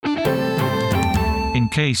In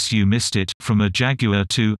case you missed it, from a Jaguar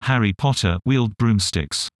to Harry Potter wheeled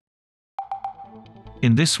broomsticks.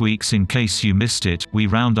 In this week's In Case You Missed It, we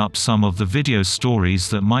round up some of the video stories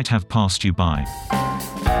that might have passed you by.